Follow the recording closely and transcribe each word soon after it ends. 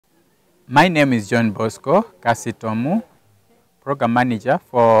My name is John Bosco Kasitomu, Program Manager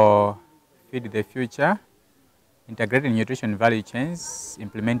for Feed the Future, Integrated Nutrition Value Chains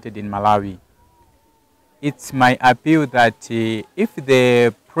implemented in Malawi. It's my appeal that if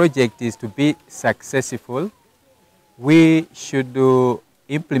the project is to be successful, we should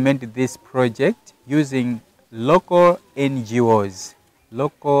implement this project using local NGOs,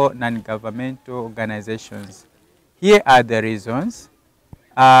 local non-governmental organizations. Here are the reasons.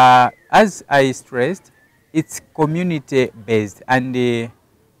 As I stressed, it's community-based, and the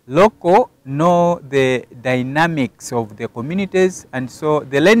local know the dynamics of the communities, and so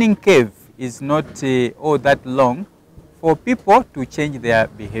the learning curve is not all that long for people to change their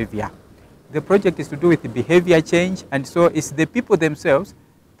behavior. The project is to do with behavior change, and so it's the people themselves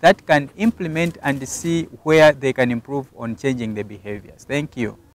that can implement and see where they can improve on changing the behaviors. Thank you.